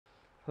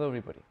Hello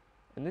everybody.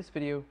 In this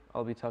video,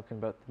 I'll be talking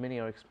about the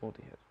Mini-RX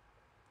multi-head.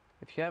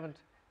 If you haven't,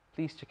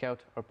 please check out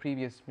our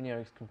previous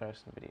Mini-RX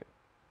comparison video.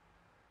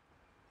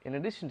 In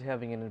addition to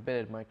having an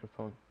embedded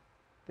microphone,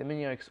 the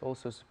Mini-RX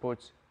also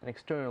supports an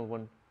external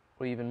one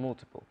or even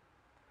multiple.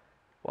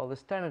 While the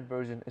standard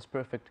version is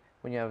perfect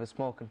when you have a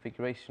small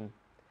configuration,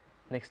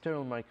 an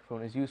external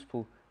microphone is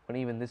useful when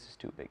even this is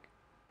too big.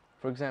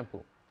 For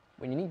example,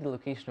 when you need the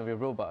location of your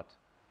robot,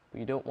 but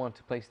you don't want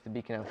to place the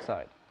beacon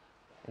outside.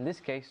 In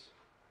this case,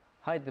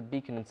 hide the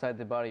beacon inside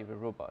the body of your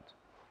robot.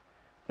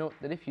 Note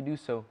that if you do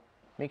so,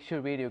 make sure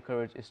radio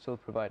coverage is still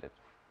provided.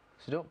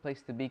 So don't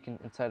place the beacon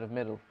inside of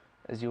metal,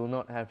 as you will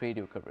not have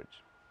radio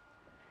coverage.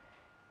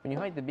 When you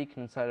hide the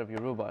beacon inside of your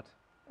robot,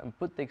 and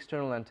put the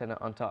external antenna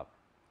on top,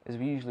 as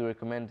we usually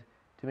recommend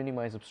to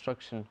minimize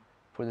obstruction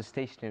for the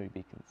stationary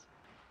beacons.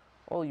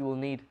 All you will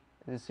need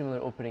is a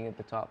similar opening at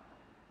the top.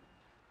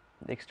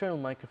 The external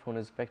microphone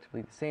is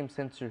effectively the same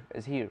sensor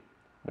as here,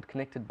 but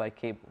connected by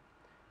cable,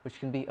 which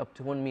can be up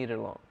to 1 meter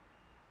long.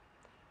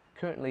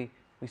 Currently,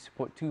 we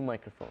support 2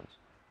 microphones,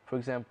 for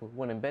example,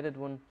 one embedded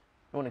one,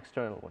 one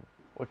external one,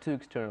 or 2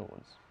 external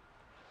ones.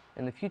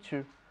 In the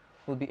future,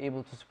 we'll be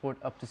able to support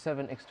up to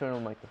 7 external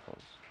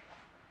microphones.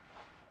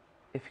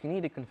 If you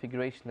need a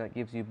configuration that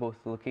gives you both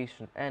the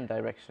location and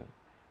direction,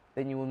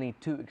 then you will need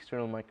 2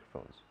 external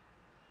microphones.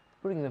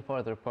 Putting them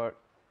farther apart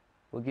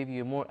will give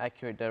you a more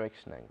accurate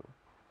direction angle.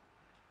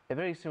 A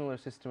very similar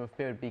system of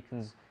paired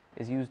beacons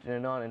is used in a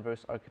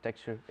non-inverse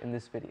architecture in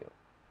this video.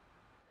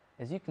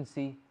 As you can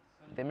see,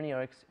 the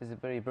Mini-RX is a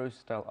very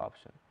versatile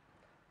option.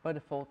 By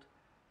default,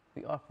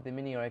 we offer the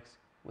Mini-RX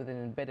with an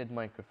embedded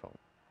microphone.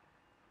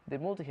 The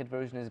multi-head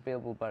version is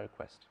available by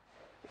request.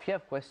 If you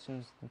have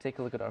questions, then take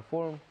a look at our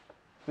forum,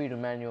 read a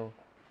manual,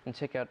 and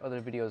check out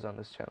other videos on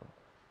this channel.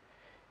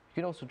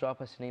 You can also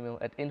drop us an email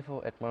at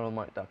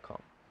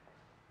info@marvelmart.com.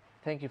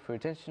 Thank you for your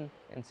attention,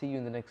 and see you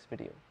in the next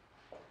video.